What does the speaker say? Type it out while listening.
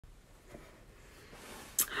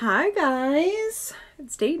Hi guys,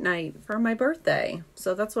 it's date night for my birthday,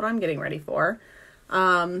 so that's what I'm getting ready for.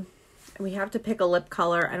 And we have to pick a lip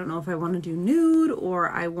color. I don't know if I want to do nude or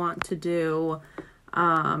I want to do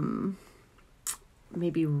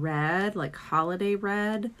maybe red, like holiday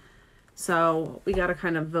red. So we got to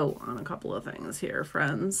kind of vote on a couple of things here,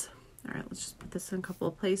 friends. All right, let's just put this in a couple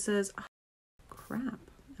of places. Oh, crap,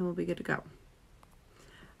 and we'll be good to go.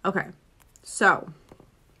 Okay, so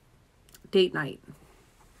date night.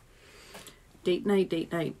 Date night,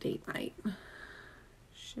 date night, date night.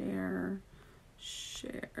 Share,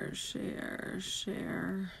 share, share,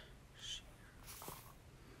 share, share.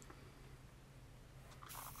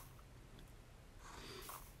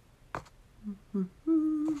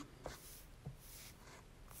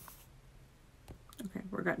 Okay,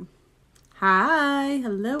 we're good. Hi,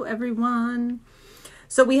 hello everyone.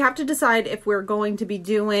 So we have to decide if we're going to be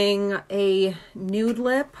doing a nude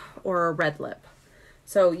lip or a red lip.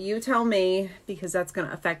 So you tell me, because that's going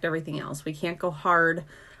to affect everything else. We can't go hard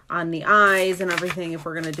on the eyes and everything if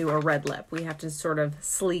we're going to do a red lip. We have to sort of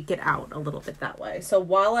sleek it out a little bit that way. So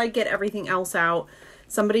while I get everything else out,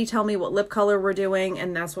 somebody tell me what lip color we're doing,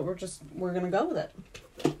 and that's what we're going to go with it.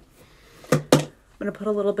 I'm going to put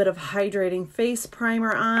a little bit of hydrating face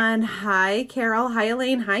primer on. Hi, Carol. Hi,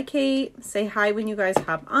 Elaine. Hi, Kate. Say hi when you guys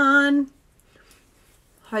hop on.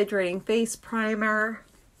 Hydrating face primer.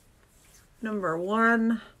 Number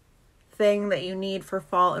one thing that you need for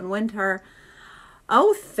fall and winter.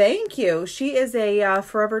 Oh, thank you. She is a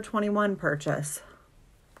Forever 21 purchase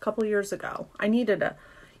a couple years ago. I needed a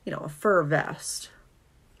fur vest.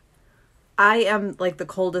 I am like the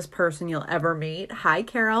coldest person you'll ever meet. Hi,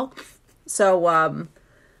 Carol. So,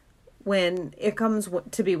 when it comes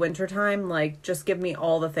to be wintertime, like, just give me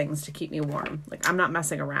all the things to keep me warm. Like, I'm not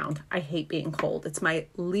messing around. I hate being cold. It's my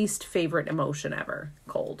least favorite emotion ever,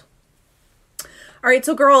 cold. All right,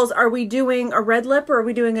 so girls, are we doing a red lip or are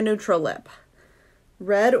we doing a neutral lip?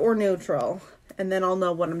 Red or neutral? And then I'll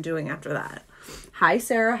know what I'm doing after that. Hi,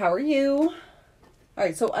 Sarah. How are you? All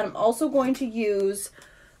right, so I'm also going to use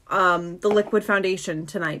the liquid foundation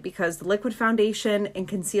tonight because the liquid foundation and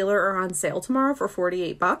concealer are on sale tomorrow for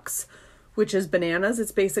 $48, which is bananas.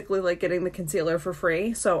 It's basically like getting the concealer for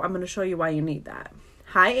free. So I'm going to show you why you need that.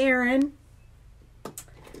 Hi, Erin. All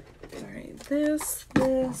right, this.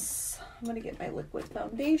 I'm going to get my liquid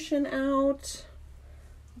foundation out.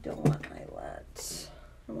 Don't want eyelet.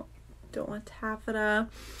 Don't want taffeta.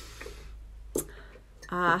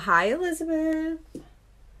 Hi, Elizabeth.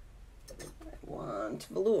 I want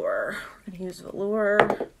velour. We're going to use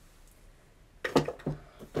velour.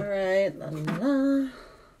 All right. La, la, la.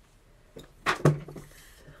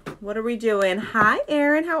 What are we doing? Hi,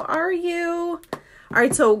 Erin. How are you? All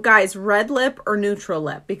right, so guys, red lip or neutral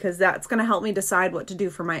lip, because that's going to help me decide what to do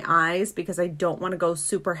for my eyes, because I don't want to go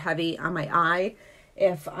super heavy on my eye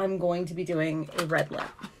if I'm going to be doing a red lip.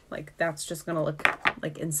 Like, that's just going to look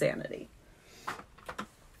like insanity.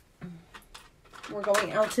 We're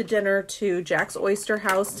going out to dinner to Jack's Oyster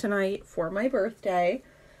House tonight for my birthday.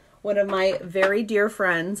 One of my very dear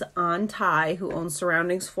friends, On Thai, who owns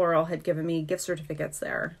Surroundings Floral, had given me gift certificates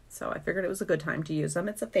there. So I figured it was a good time to use them.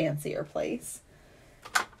 It's a fancier place.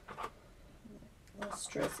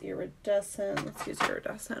 Lustrous, iridescent. Let's use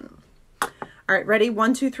iridescent. All right, ready?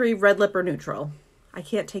 1, 2, 3, red lip or neutral? I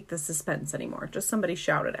can't take the suspense anymore. Just somebody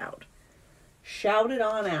shout it out. Shout it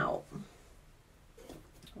on out.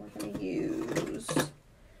 We're going to use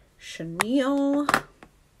Chenille.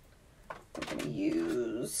 We're going to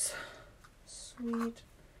use Sweet.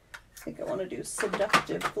 I think I want to do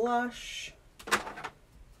Seductive blush.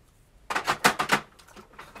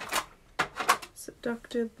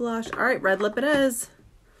 Seductive blush. All right, red lip it is.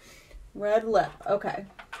 Red lip. Okay.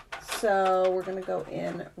 So we're going to go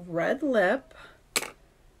in red lip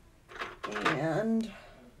and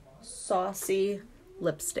Saucy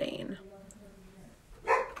lip stain.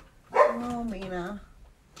 Oh, Mina.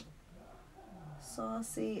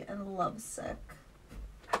 Saucy and Lovesick.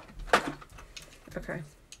 Okay.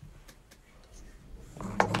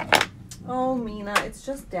 Oh, Mina, it's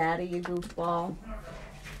just Daddy, you goofball.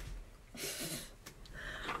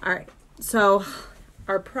 All right, so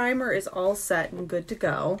our primer is all set and good to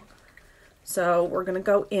go. So we're going to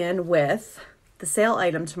go in with the sale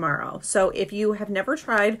item tomorrow. So if you have never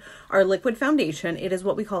tried our liquid foundation, it is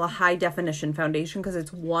what we call a high definition foundation because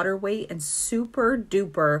it's water weight and super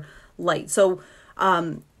duper light. So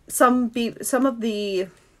some of the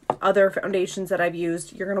other foundations that I've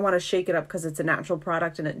used, you're going to want to shake it up because it's a natural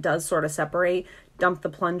product and it does sort of separate. Dump the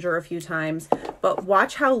plunger a few times, but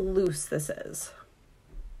watch how loose this is.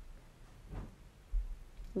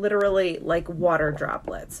 Literally like water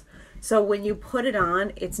droplets. So when you put it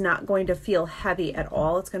on, it's not going to feel heavy at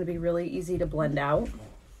all. It's going to be really easy to blend out.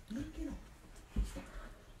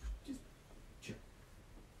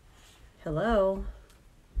 Hello.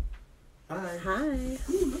 Hi. Hi.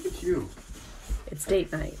 Ooh, look at you. It's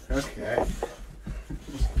date night. Okay.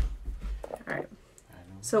 All right.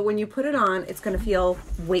 So when you put it on, it's going to feel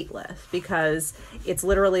weightless because it's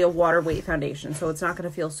literally a water weight foundation. So it's not going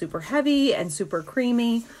to feel super heavy and super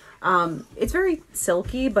creamy. It's very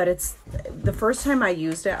silky, but it's the first time I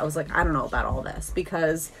used it, I was like, I don't know about all this,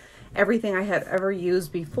 because everything I had ever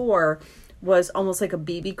used before was almost like a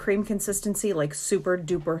BB cream consistency, like super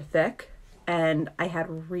duper thick. And I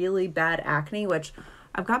had really bad acne, which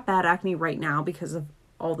I've got bad acne right now because of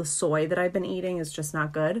all the soy that I've been eating is just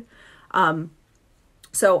not good.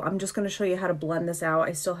 So I'm just going to show you how to blend this out.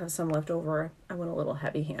 I still have some left over. I went a little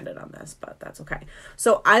heavy handed on this, but that's okay.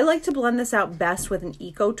 So I like to blend this out best with an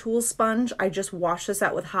Eco Tool sponge. I just wash this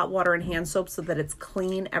out with hot water and hand soap so that it's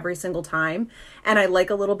clean every single time. And I like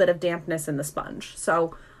a little bit of dampness in the sponge.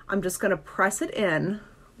 So I'm just going to press it in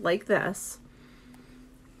like this.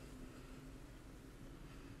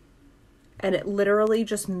 And it literally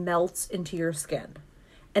just melts into your skin.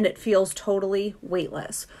 And it feels totally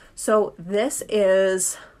weightless. So this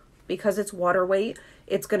is, because it's water weight,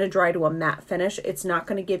 it's going to dry to a matte finish. It's not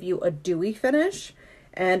going to give you a dewy finish,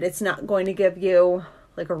 and it's not going to give you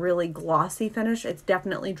like a really glossy finish. It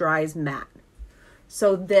definitely dries matte.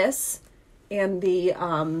 So this and the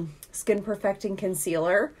Skin Perfecting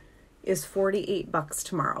Concealer is $48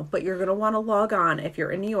 tomorrow, but you're going to want to log on if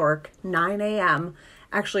you're in New York, 9 a.m.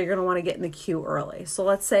 Actually, you're going to want to get in the queue early. So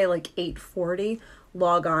let's say like 8:40.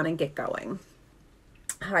 Log on and get going.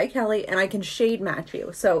 Hi, Kelly. And I can shade match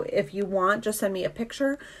you. So if you want, just send me a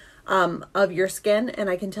picture of your skin and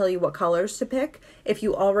I can tell you what colors to pick. If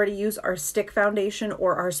you already use our stick foundation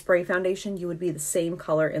or our spray foundation, you would be the same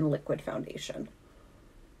color in liquid foundation.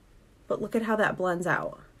 But look at how that blends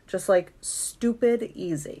out. Just like stupid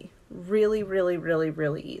easy. Really, really, really,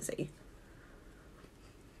 really easy.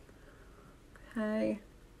 Okay.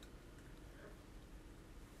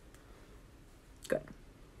 Good.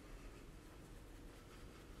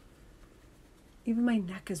 Even my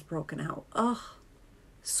neck is broken out. Ugh.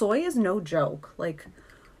 Soy is no joke. Like,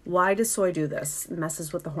 why does soy do this? It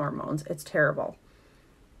messes with the hormones. It's terrible.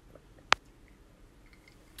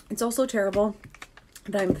 It's also terrible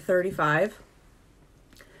that I'm 35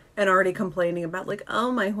 and already complaining about like,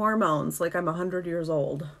 oh, my hormones, like I'm 100 years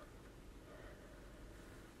old.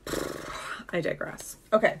 I digress.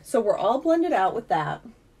 Okay, so we're all blended out with that.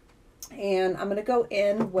 And I'm going to go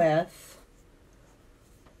in with,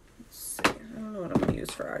 let's see, I don't know what I'm going to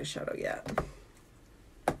use for eyeshadow yet.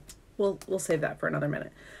 We'll save that for another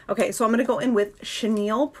minute. Okay, so I'm going to go in with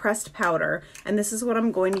Chenille Pressed Powder. And this is what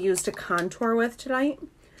I'm going to use to contour with tonight.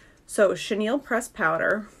 So Chenille Pressed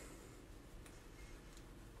Powder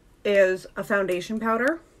is a foundation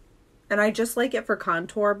powder. And I just like it for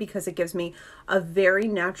contour because it gives me a very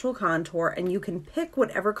natural contour and you can pick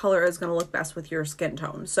whatever color is going to look best with your skin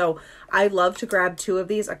tone. So I love to grab two of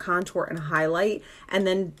these, a contour and a highlight, and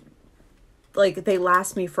then like they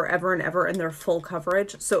last me forever and ever and they're full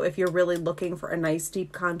coverage. So if you're really looking for a nice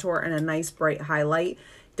deep contour and a nice bright highlight,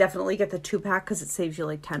 definitely get the 2-pack because it saves you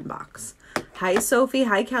like $10. Hi, Sophie.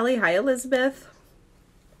 Hi, Kelly. Hi, Elizabeth.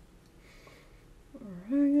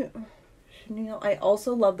 All right. I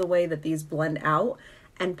also love the way that these blend out,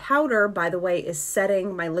 and powder, by the way, is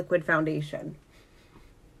setting my liquid foundation.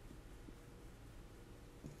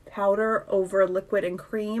 Powder over liquid and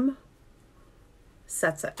cream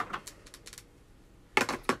sets it.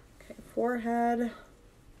 Okay, forehead.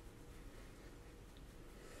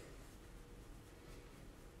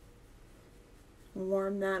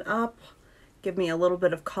 Warm that up. Give me a little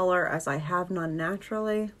bit of color as I have none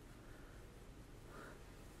naturally.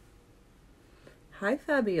 Hi,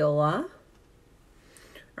 Fabiola.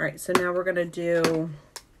 All right, so now we're going to do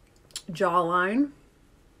jawline.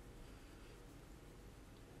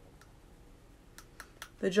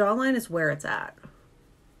 The jawline is where it's at.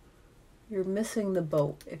 You're missing the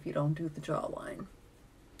boat if you don't do the jawline.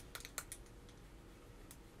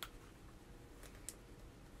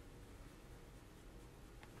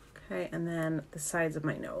 Okay, and then the sides of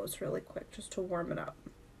my nose really quick just to warm it up.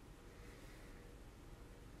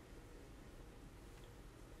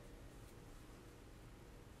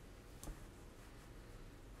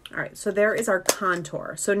 All right, so there is our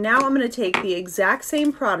contour. So now I'm going to take the exact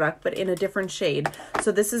same product, but in a different shade.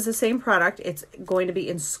 So this is the same product. It's going to be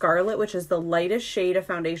in Scarlet, which is the lightest shade of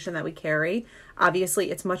foundation that we carry.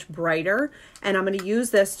 Obviously, it's much brighter. And I'm going to use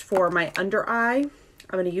this for my under eye.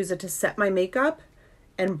 I'm going to use it to set my makeup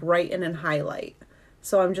and brighten and highlight.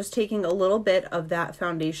 So I'm just taking a little bit of that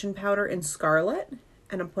foundation powder in Scarlet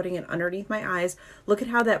and I'm putting it underneath my eyes. Look at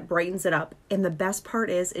how that brightens it up. And the best part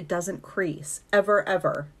is it doesn't crease, ever,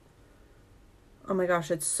 ever. Oh my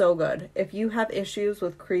gosh, it's so good. If you have issues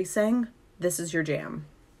with creasing, this is your jam.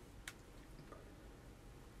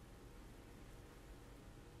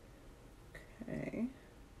 Okay.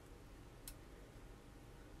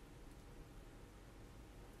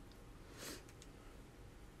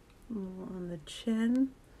 On the chin,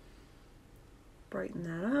 brighten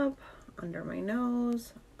that up, under my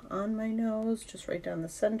nose, on my nose, just right down the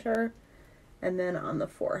center, and then on the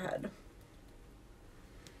forehead.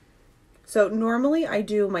 So normally I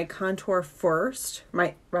do my contour first,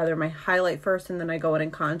 my highlight first, and then I go in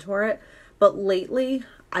and contour it. But lately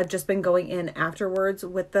I've just been going in afterwards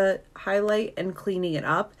with the highlight and cleaning it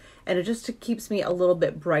up, and it just keeps me a little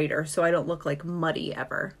bit brighter so I don't look like muddy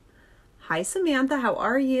ever. Hi Samantha, how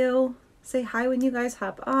are you? Say hi when you guys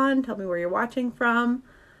hop on. Tell me where you're watching from.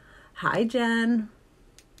 Hi Jen.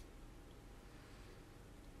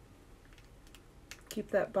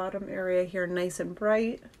 Keep that bottom area here nice and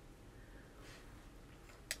bright.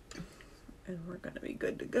 And we're going to be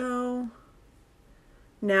good to go.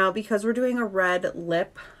 Now, because we're doing a red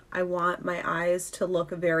lip, I want my eyes to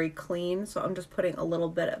look very clean. So I'm just putting a little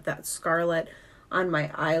bit of that Scarlet on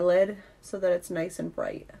my eyelid so that it's nice and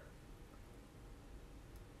bright.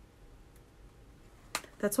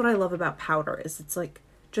 That's what I love about powder, is it's like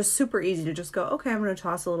just super easy to just go, okay, I'm going to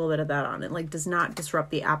toss a little bit of that on. It like does not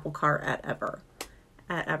disrupt the apple cart at ever.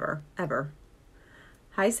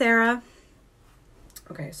 Hi, Sarah.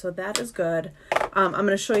 Okay, so that is good. I'm going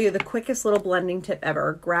to show you the quickest little blending tip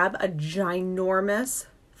ever. Grab a ginormous,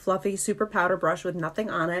 fluffy, super powder brush with nothing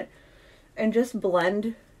on it and just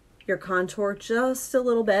blend your contour just a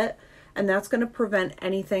little bit. And that's going to prevent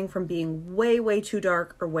anything from being way, way too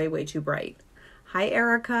dark or way, way too bright. Hi,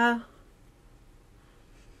 Erica.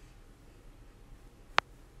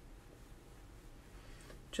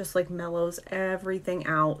 Just like mellows everything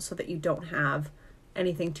out so that you don't have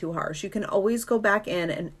anything too harsh. You can always go back in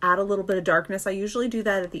and add a little bit of darkness. I usually do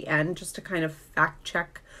that at the end just to kind of fact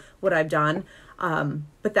check what I've done.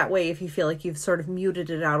 But that way, if you feel like you've sort of muted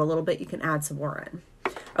it out a little bit, you can add some more in.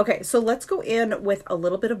 Okay, so let's go in with a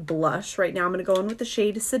little bit of blush. Right now I'm going to go in with the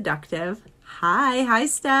shade Seductive. Hi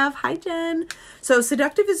Steph. Hi Jen. So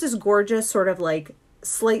Seductive is this gorgeous sort of like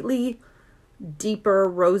slightly deeper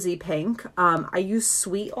rosy pink. I use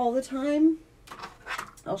Sweet all the time.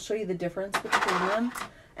 I'll show you the difference between them.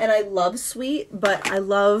 And I love Sweet, but I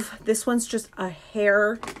love, this one's just a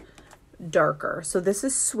hair darker. So this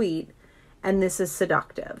is Sweet and this is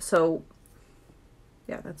Seductive. So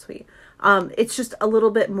yeah, that's Sweet. It's just a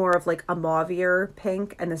little bit more of like a mauvier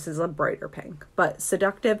pink, and this is a brighter pink. But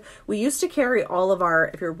Seductive, we used to carry all of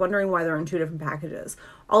our, if you're wondering why they're in two different packages,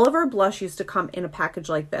 all of our blush used to come in a package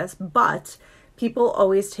like this, but people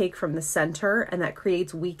always take from the center and that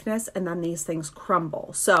creates weakness, and then these things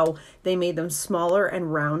crumble. So they made them smaller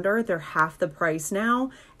and rounder. They're half the price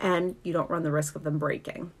now, and you don't run the risk of them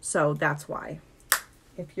breaking. So that's why,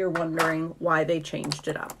 if you're wondering why they changed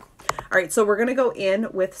it up. All right, so we're going to go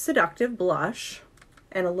in with Seductive blush,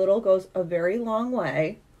 and a little goes a very long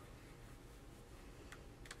way.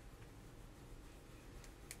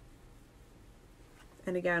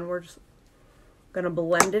 And again, we're just going to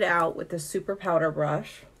blend it out with the super powder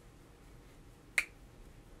brush.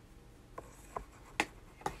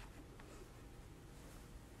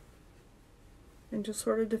 And just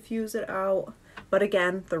sort of diffuse it out. But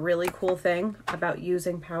again, the really cool thing about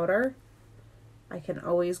using powder, I can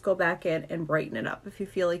always go back in and brighten it up. If you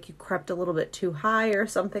feel like you crept a little bit too high or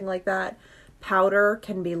something like that, powder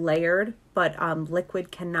can be layered, but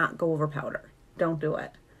liquid cannot go over powder. Don't do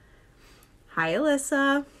it. Hi,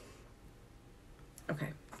 Alyssa. Okay.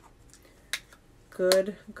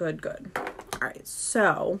 Good. All right,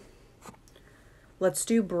 so let's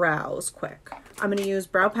do brows quick. I'm going to use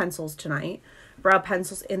brow pencils tonight. Brow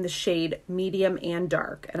pencils in the shade medium and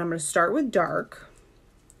dark. And I'm going to start with dark,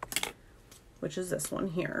 which is this one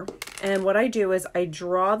here. And what I do is I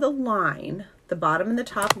draw the line, the bottom and the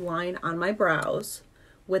top line on my brows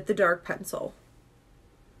with the dark pencil.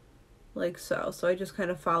 Like so. So I just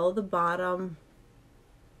kind of follow the bottom,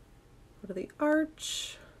 go to the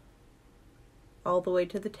arch, all the way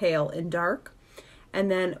to the tail in dark.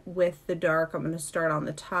 And then with the dark, I'm going to start on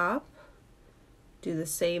the top, do the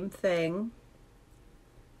same thing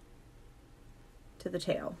to the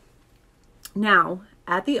tail. Now,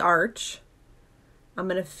 at the arch, I'm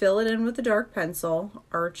going to fill it in with the dark pencil,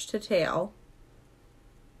 arch to tail.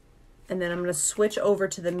 And then I'm going to switch over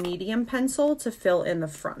to the medium pencil to fill in the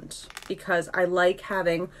front, because I like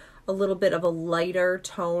having a little bit of a lighter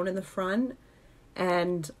tone in the front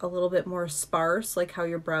and a little bit more sparse, like how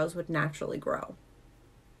your brows would naturally grow.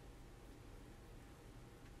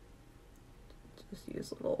 Just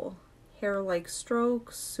use little hair-like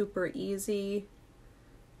strokes, super easy.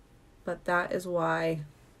 But that is why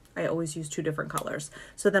I always use two different colors.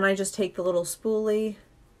 So then I just take the little spoolie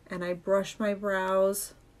and I brush my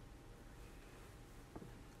brows.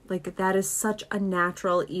 Like, that is such a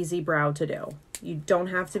natural, easy brow to do. You don't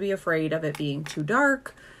have to be afraid of it being too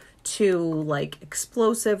dark, too like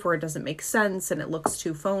explosive where it doesn't make sense and it looks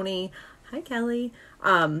too phony. Hi, Kelly.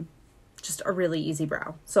 Just a really easy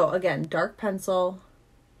brow. So again, dark pencil,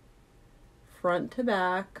 front to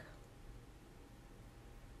back.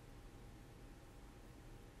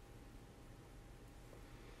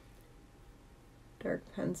 Dark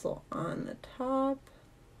pencil on the top.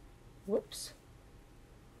 Whoops.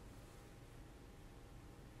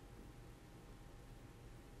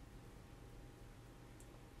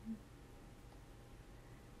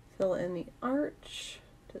 Fill in the arch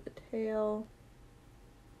to the tail.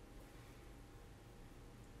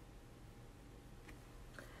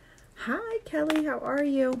 Hi, Kelly, how are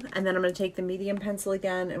you? And then I'm going to take the medium pencil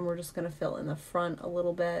again, and we're just going to fill in the front a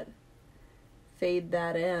little bit. Fade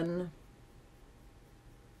that in.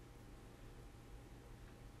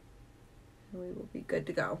 And we will be good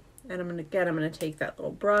to go. And I'm going to take that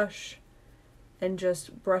little brush and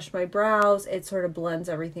just brush my brows. It sort of blends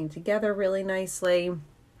everything together really nicely.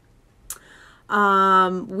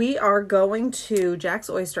 We are going to Jack's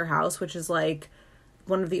Oyster House, which is like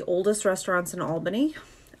one of the oldest restaurants in Albany,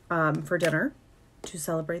 for dinner to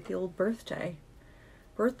celebrate the old birthday.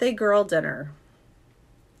 Birthday girl dinner.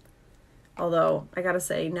 Although, I gotta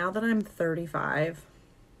say, now that I'm 35,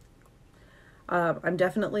 I'm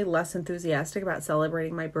definitely less enthusiastic about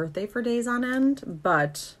celebrating my birthday for days on end,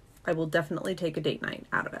 but I will definitely take a date night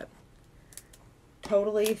out of it.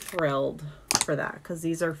 Totally thrilled for that, because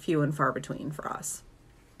these are few and far between for us.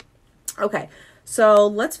 Okay, so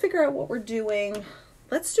let's figure out what we're doing.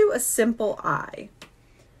 Let's do a simple eye.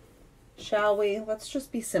 Shall we? Let's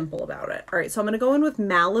just be simple about it. All right, so I'm going to go in with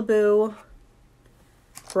Malibu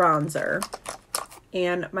bronzer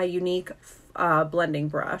and my Younique blending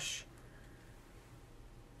brush.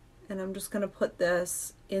 And I'm just going to put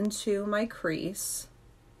this into my crease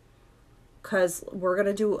because we're going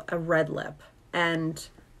to do a red lip. And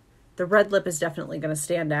the red lip is definitely going to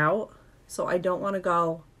stand out. So I don't want to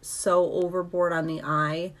go so overboard on the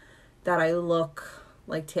eye that I look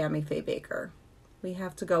like Tammy Faye Baker. We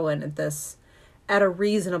have to go in at this at a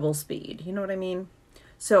reasonable speed. You know what I mean?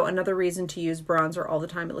 So another reason to use bronzer all the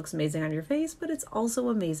time. It looks amazing on your face, but it's also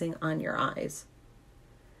amazing on your eyes.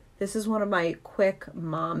 This is one of my quick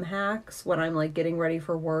mom hacks when I'm like getting ready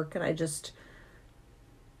for work and I just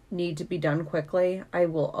need to be done quickly. I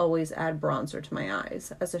will always add bronzer to my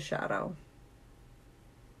eyes as a shadow.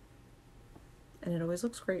 And it always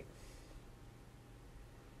looks great.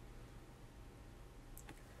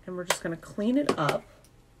 And we're just going to clean it up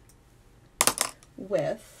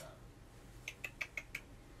with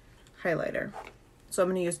highlighter. So I'm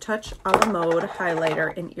going to use Touch a la Mode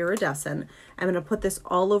highlighter in Iridescent. I'm going to put this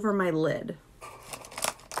all over my lid.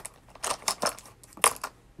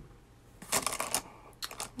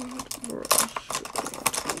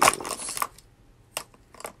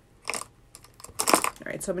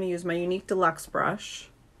 Alright, so I'm going to use my Younique Deluxe brush.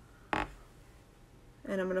 And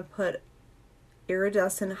I'm going to put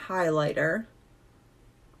Iridescent highlighter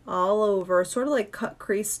all over, sort of like cut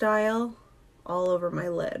crease style, all over my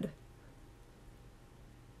lid.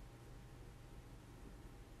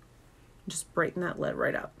 Just brighten that lid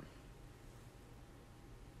right up.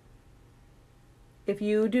 If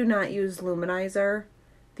you do not use Luminizer,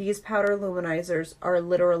 these powder luminizers are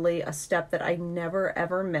literally a step that I never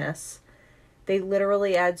ever miss. They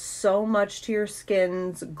literally add so much to your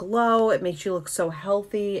skin's glow. It makes you look so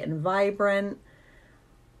healthy and vibrant.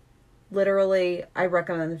 Literally, I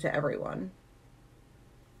recommend them to everyone.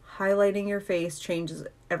 Highlighting your face changes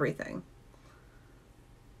everything.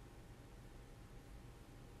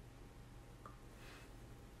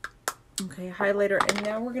 Okay, highlighter, and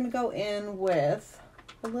now we're going to go in with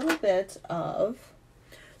a little bit of,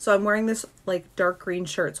 so I'm wearing this like dark green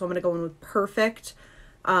shirt, so I'm going to go in with Perfect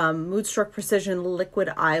Moodstruck Precision Liquid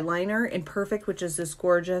Eyeliner in Perfect, which is this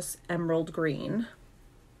gorgeous emerald green.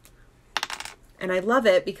 And I love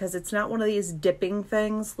it because it's not one of these dipping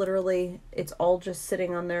things. Literally, it's all just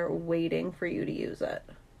sitting on there waiting for you to use it.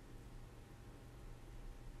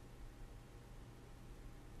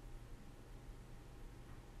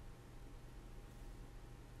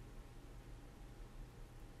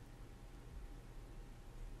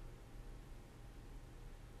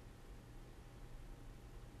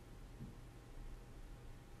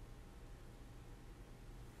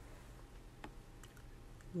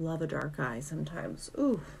 love a dark eye sometimes.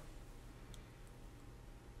 Ooh.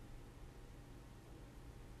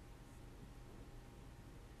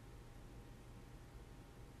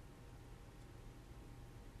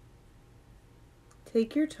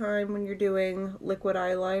 Take your time when you're doing liquid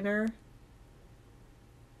eyeliner,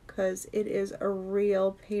 because it is a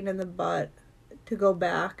real pain in the butt to go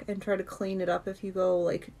back and try to clean it up if you go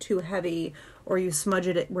like too heavy or you smudge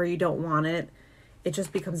it where you don't want it. It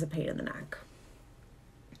just becomes a pain in the neck.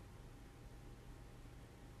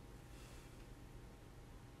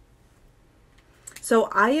 So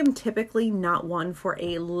I am typically not one for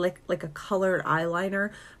a like a colored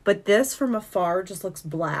eyeliner, but this from afar just looks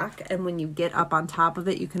black, and when you get up on top of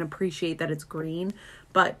it, you can appreciate that it's green,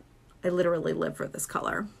 but I literally live for this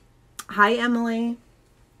color. Hi, Emily.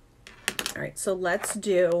 All right, so let's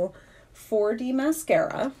do 4D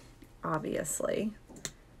mascara, obviously.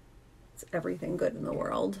 It's everything good in the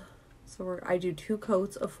world. So I do 2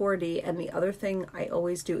 coats of 4D, and the other thing I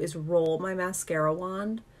always do is roll my mascara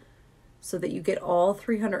wand so that you get all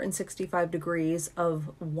 365 degrees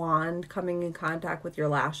of wand coming in contact with your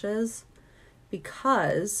lashes,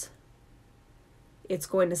 because it's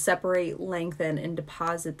going to separate, lengthen, and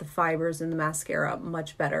deposit the fibers in the mascara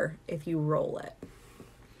much better if you roll it.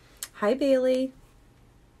 Hi, Bailey.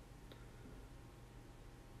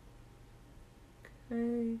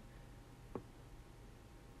 Okay.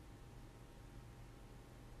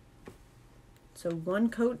 So 1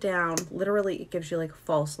 coat down, literally it gives you like a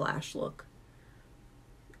false lash look.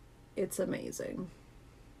 It's amazing.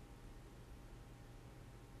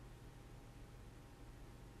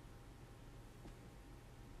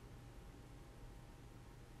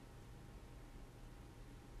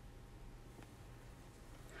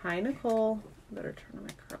 Hi, Nicole. Better turn on my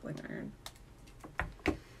curling iron.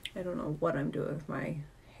 I don't know what I'm doing with my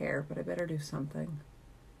hair, but I better do something.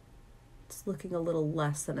 It's looking a little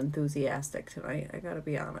less than enthusiastic tonight, I gotta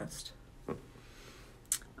be honest.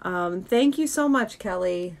 Thank you so much,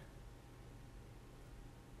 Kelly.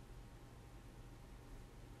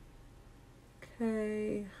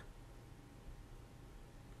 Okay.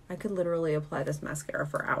 I could literally apply this mascara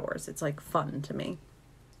for hours. It's like fun to me.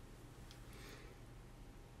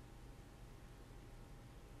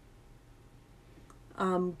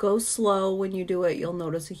 Go slow when you do it. You'll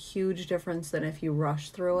notice a huge difference than if you rush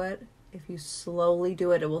through it. If you slowly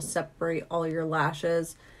do it, it will separate all your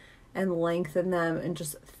lashes and lengthen them and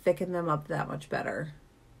just thicken them up that much better.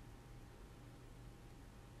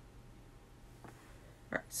 All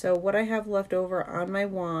right, so what I have left over on my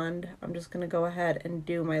wand, I'm just going to go ahead and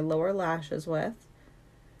do my lower lashes with.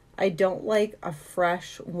 I don't like a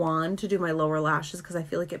fresh wand to do my lower lashes because I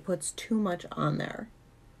feel like it puts too much on there.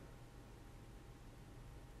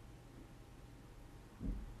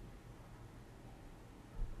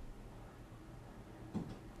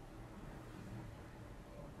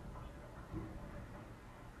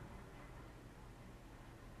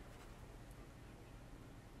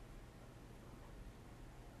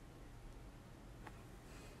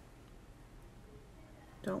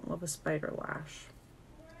 Don't love a spider lash.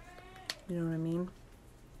 You know what I mean?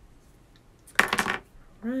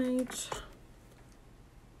 Right.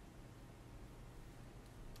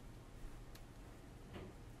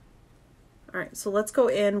 All right, so let's go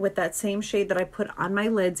in with that same shade that I put on my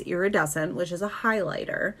lids, Iridescent, which is a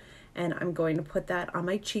highlighter. And I'm going to put that on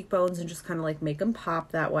my cheekbones and just kind of like make them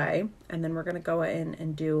pop that way. And then we're going to go in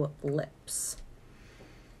and do lips.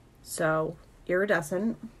 So,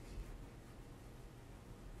 Iridescent.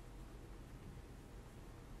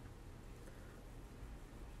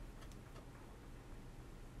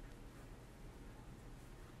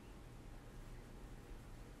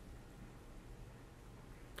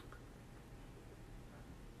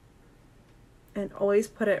 And always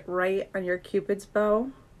put it right on your Cupid's bow.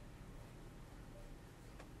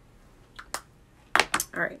 All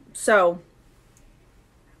right, so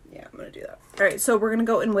yeah, I'm gonna do that. All right, so we're gonna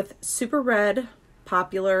go in with Super Red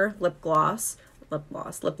Popular lip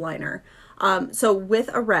liner. So with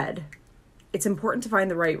a red, it's important to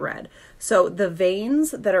find the right red. So the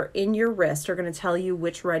veins that are in your wrist are going to tell you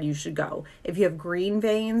which red you should go. If you have green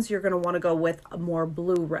veins, you're going to want to go with a more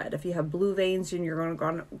blue red. If you have blue veins, then you're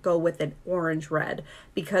going to go with an orange red,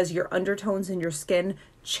 because your undertones in your skin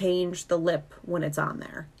change the lip when it's on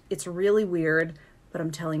there. It's really weird, but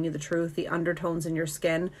I'm telling you the truth. The undertones in your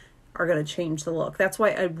skin are going to change the look. That's why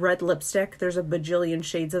a red lipstick, there's a bajillion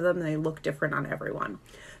shades of them and they look different on everyone.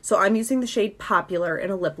 So I'm using the shade Popular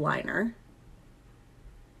in a lip liner.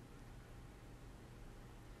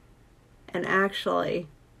 And actually,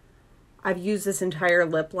 I've used this entire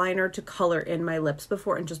lip liner to color in my lips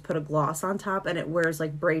before and just put a gloss on top, and it wears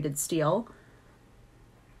like braided steel.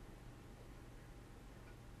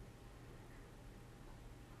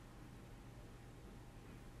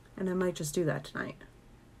 And I might just do that tonight.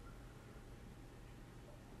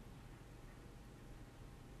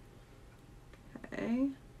 Okay.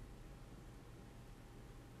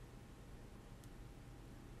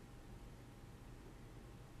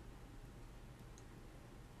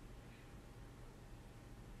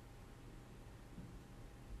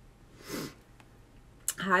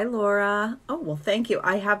 Hi, Laura. Oh, well, thank you.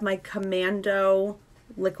 I have my Commando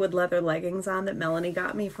liquid leather leggings on that Melanie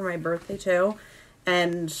got me for my birthday too,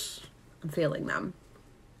 and I'm feeling them.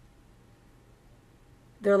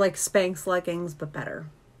 They're like Spanx leggings, but better,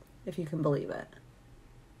 if you can believe it.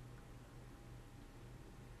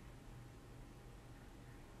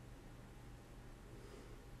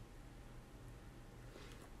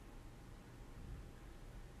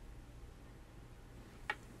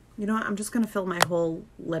 You know what? I'm just going to fill my whole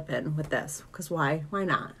lip in with this, because why? Why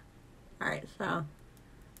not? All right, so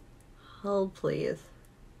hold, please.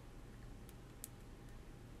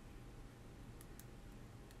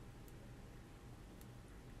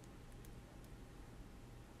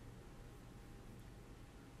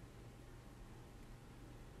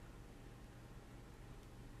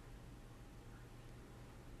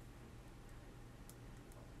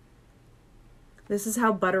 This is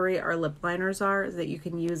how buttery our lip liners are, is that you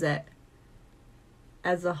can use it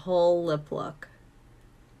as a whole lip look.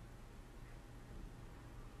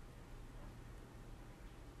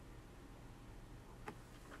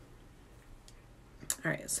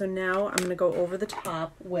 All right, so now I'm gonna go over the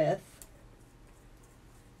top with,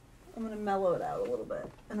 I'm gonna mellow it out a little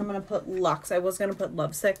bit. And I'm gonna put Luxe. I was gonna put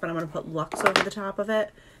Lovesick, but I'm gonna put Luxe over the top of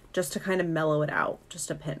it just to kind of mellow it out,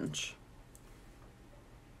 just a pinch.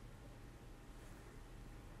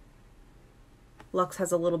 Luxe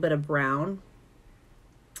has a little bit of brown,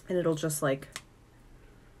 and it'll just like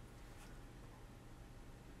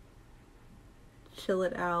chill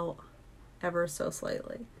it out ever so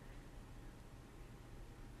slightly.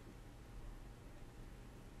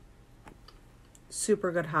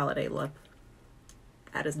 Super good holiday lip.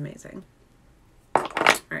 That is amazing. All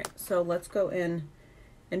right, so let's go in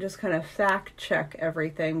and just kind of fact check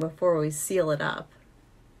everything before we seal it up.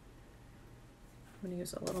 I'm going to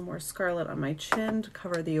use a little more Scarlet on my chin to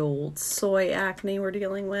cover the old soy acne we're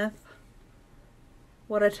dealing with.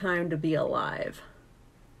 What a time to be alive.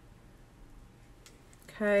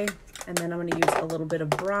 Okay, and then I'm going to use a little bit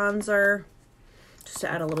of bronzer just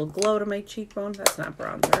to add a little glow to my cheekbone. That's not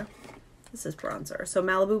bronzer. This is bronzer. So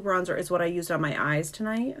Malibu bronzer is what I used on my eyes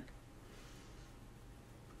tonight.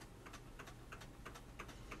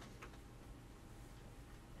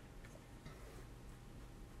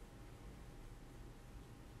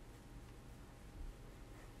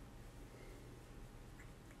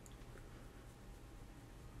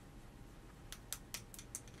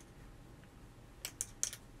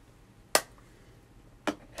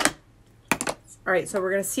 All right, so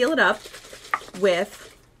we're going to seal it up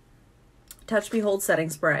with Touch Behold setting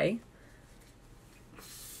spray.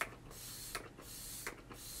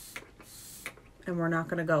 And we're not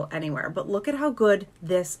going to go anywhere. But look at how good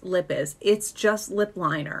this lip is. It's just lip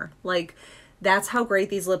liner. Like, that's how great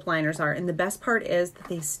these lip liners are. And the best part is that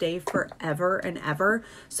they stay forever and ever.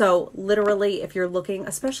 So literally, if you're looking,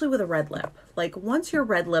 especially with a red lip, like once your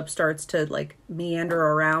red lip starts to like meander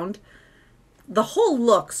around, the whole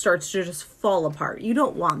look starts to just fall apart. You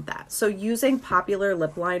don't want that. So using Popular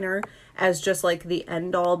lip liner as just like the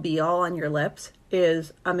end all be all on your lips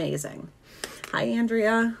is amazing. Hi,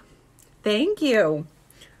 Andrea. Thank you. All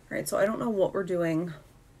right, so I don't know what we're doing.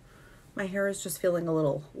 My hair is just feeling a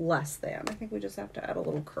little less than. I think we just have to add a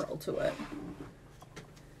little curl to it.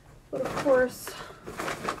 But of course,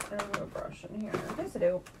 I don't have a brush in here. Yes, I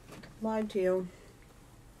do. Lied to you.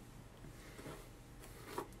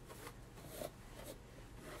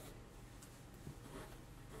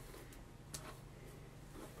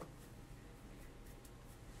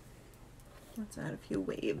 Let's add a few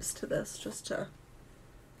waves to this just to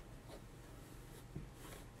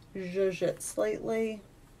zhuzh it slightly.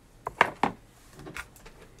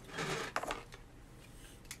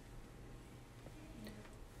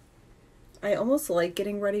 I almost like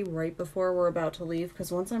getting ready right before we're about to leave,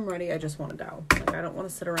 because once I'm ready, I just want to go. Like, I don't want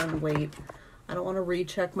to sit around and wait. I don't want to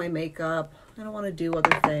recheck my makeup. I don't want to do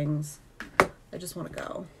other things. I just want to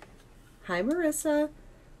go. Hi, Marissa.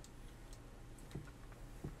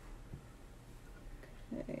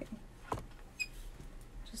 Okay.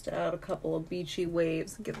 Just add a couple of beachy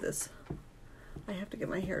waves and give this. I have to get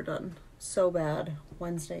my hair done so bad.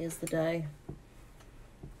 Wednesday is the day.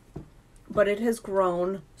 But it has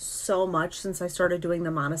grown so much since I started doing the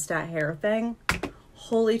monostat hair thing.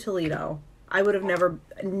 Holy Toledo. I would have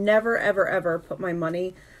never, ever, ever put my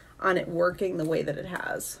money on it working the way that it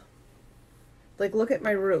has. Like, look at my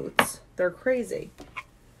roots. They're crazy.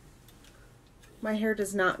 My hair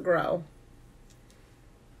does not grow.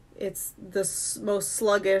 It's the most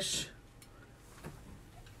sluggish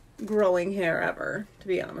growing hair ever, to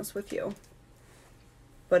be honest with you.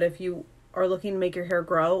 But if you are looking to make your hair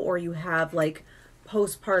grow, or you have like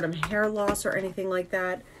postpartum hair loss or anything like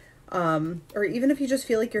that, or even if you just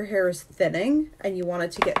feel like your hair is thinning and you want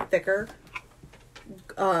it to get thicker,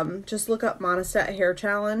 just look up Monistat Hair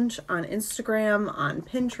Challenge on Instagram, on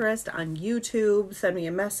Pinterest, on YouTube. Send me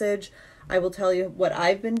a message. I will tell you what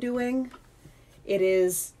I've been doing. It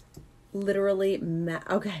is literally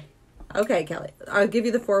okay, Kelly. I'll give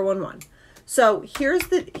you the 411. So here's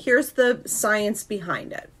the science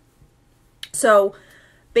behind it. So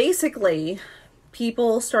basically,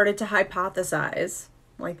 people started to hypothesize,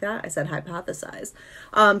 like that. I said hypothesize.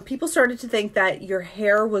 People started to think that your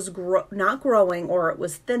hair was not growing, or it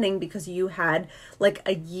was thinning because you had like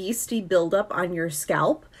a yeasty buildup on your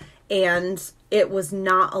scalp, and it was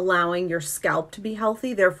not allowing your scalp to be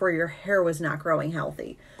healthy. Therefore, your hair was not growing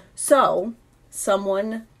healthy. So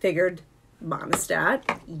someone figured,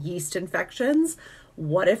 Monistat, yeast infections.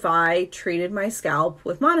 What if I treated my scalp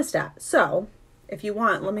with Monistat? So if you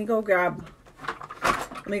want, let me go grab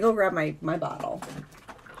my bottle.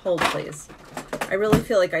 Hold, please. I really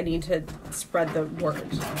feel like I need to spread the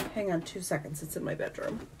word. Hang on 2 seconds. It's in my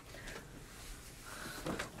bedroom.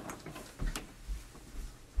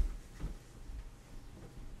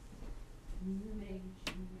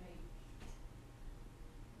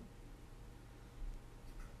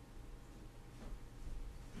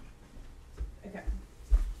 Okay.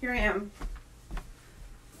 Here I am.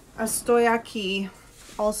 Estoy aquí.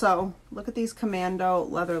 Also, look at these commando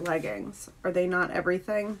leather leggings. Are they not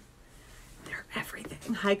everything? They're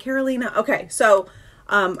everything. Hi, Carolina. Okay, so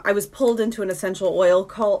I was pulled into an essential oil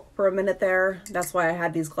cult for a minute there. That's why I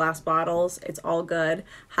had these glass bottles. It's all good.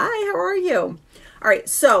 Hi, how are you? All right,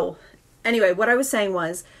 so anyway, what I was saying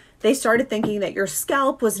was they started thinking that your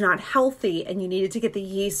scalp was not healthy and you needed to get the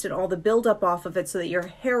yeast and all the buildup off of it so that your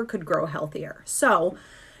hair could grow healthier. So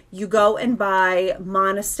you go and buy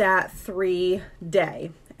Monistat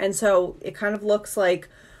 3-Day. And so it kind of looks like,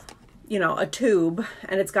 you know, a tube,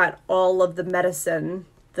 and it's got all of the medicine,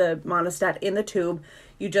 the Monistat in the tube.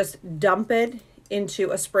 You just dump it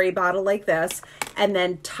into a spray bottle like this, and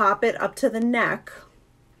then top it up to the neck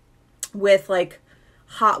with like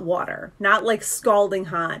hot water, not like scalding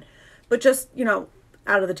hot, but just, you know,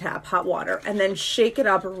 out of the tap, hot water, and then shake it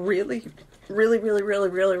up really good.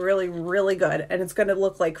 And it's going to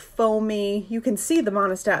look like foamy. You can see the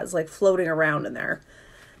Monistat is like floating around in there.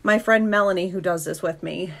 My friend Melanie, who does this with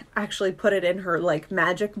me, actually put it in her like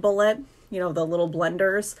magic bullet, you know, the little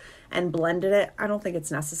blenders, and blended it. I don't think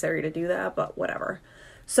it's necessary to do that, but whatever.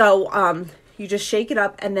 So you just shake it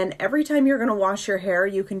up, and then every time you're going to wash your hair,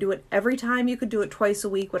 you can do it every time. You could do it twice a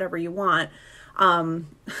week, whatever you want.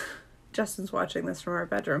 Justin's watching this from our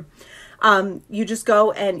bedroom. You just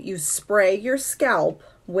go and you spray your scalp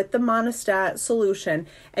with the Monistat solution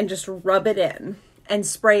and just rub it in and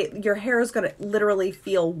spray. Your hair is going to literally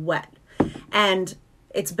feel wet, and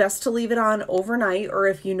it's best to leave it on overnight. Or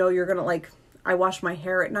if you know you're going to, like, I wash my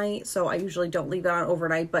hair at night, so I usually don't leave it on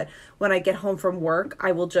overnight, but when I get home from work,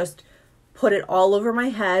 I will just put it all over my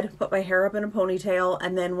head, put my hair up in a ponytail,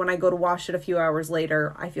 and then when I go to wash it a few hours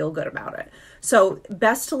later, I feel good about it. So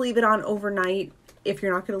best to leave it on overnight. If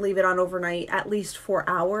you're not going to leave it on overnight, at least 4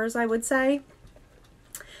 hours, I would say,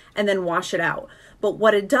 and then wash it out. But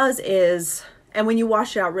what it does is, and when you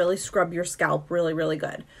wash it out, really scrub your scalp really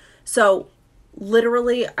good. So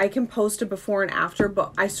literally, I can post a before and after,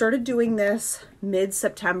 but I started doing this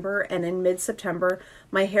mid-September, and in mid-September,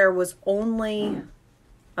 my hair was only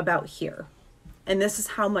about here. And this is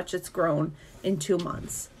how much it's grown in 2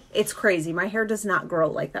 months. It's crazy. My hair does not grow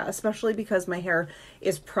like that, especially because my hair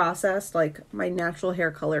is processed. Like, my natural hair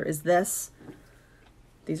color is this.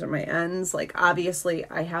 These are my ends. Like, obviously,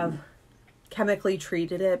 I have chemically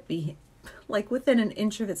treated it like within an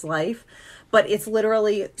inch of its life, but it's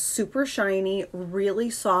literally super shiny, really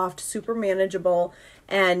soft, super manageable,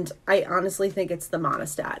 and I honestly think it's the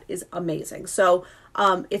Monistat is amazing. So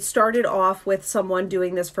it started off with someone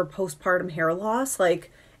doing this for postpartum hair loss,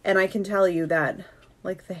 like, and I can tell you that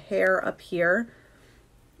like the hair up here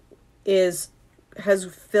has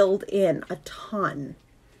filled in a ton.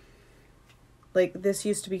 Like, this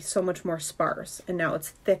used to be so much more sparse, and now it's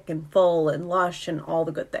thick and full and lush and all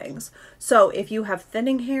the good things. So if you have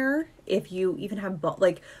thinning hair, if you even have,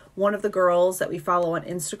 like, one of the girls that we follow on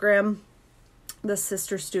Instagram, the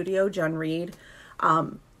Sister Studio, Jen Reed,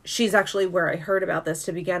 she's actually where I heard about this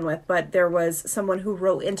to begin with, but there was someone who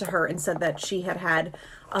wrote into her and said that she had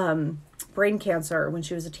brain cancer when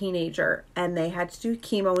she was a teenager, and they had to do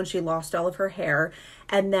chemo when she lost all of her hair,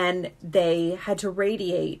 and then they had to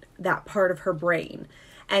radiate that part of her brain.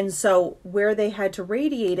 And so where they had to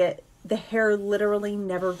radiate it, the hair literally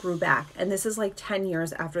never grew back. And this is like 10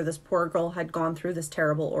 years after this poor girl had gone through this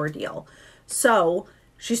terrible ordeal. So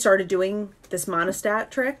she started doing this monostat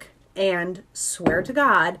trick, and swear to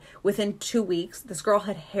God, within 2 weeks, this girl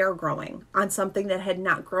had hair growing on something that had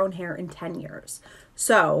not grown hair in 10 years.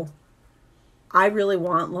 So I really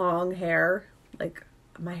want long hair. Like,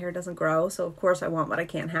 my hair doesn't grow, so of course I want what I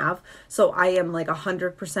can't have. So I am like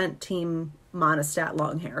 100% team monostat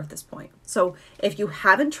long hair at this point. So if you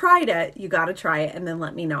haven't tried it, you got to try it and then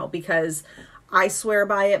let me know, because I swear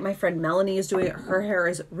by it. My friend Melanie is doing it. Her hair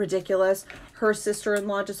is ridiculous. Her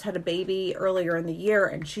sister-in-law just had a baby earlier in the year,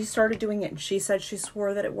 and she started doing it, and she said she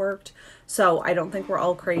swore that it worked. So I don't think we're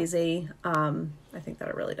all crazy. I think that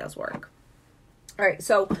it really does work. All right,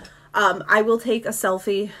 so I will take a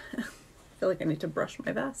selfie. I feel like I need to brush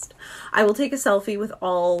my vest. I will take a selfie with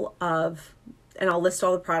all of, and I'll list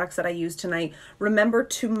all the products that I used tonight. Remember,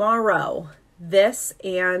 tomorrow, this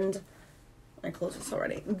and... I closed this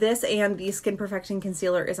already. This and the Skin Perfecting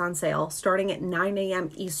Concealer is on sale starting at 9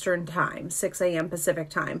 a.m. Eastern Time, 6 a.m.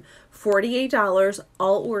 Pacific Time. $48.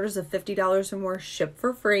 All orders of $50 or more ship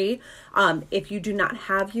for free. If you do not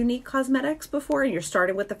have Younique Cosmetics before and you're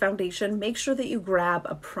starting with the foundation, make sure that you grab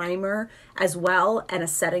a primer as well and a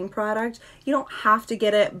setting product. You don't have to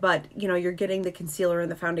get it, but you know, you're getting the concealer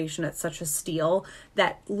and the foundation at such a steal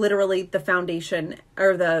that literally the foundation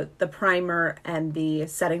or the primer and the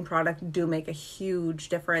setting product do make a huge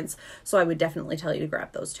difference. So I would definitely tell you to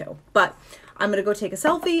grab those two. But I'm going to go take a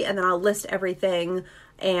selfie and then I'll list everything.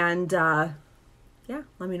 And yeah,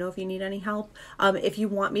 let me know if you need any help. If you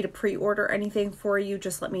want me to pre-order anything for you,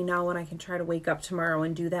 just let me know and I can try to wake up tomorrow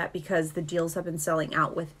and do that, because the deals have been selling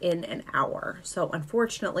out within an hour. So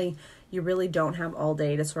unfortunately, you really don't have all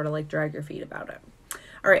day to sort of like drag your feet about it.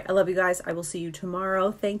 All right, I love you guys. I will see you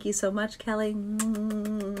tomorrow. Thank you so much, Kelly.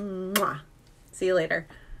 Mwah. See you later.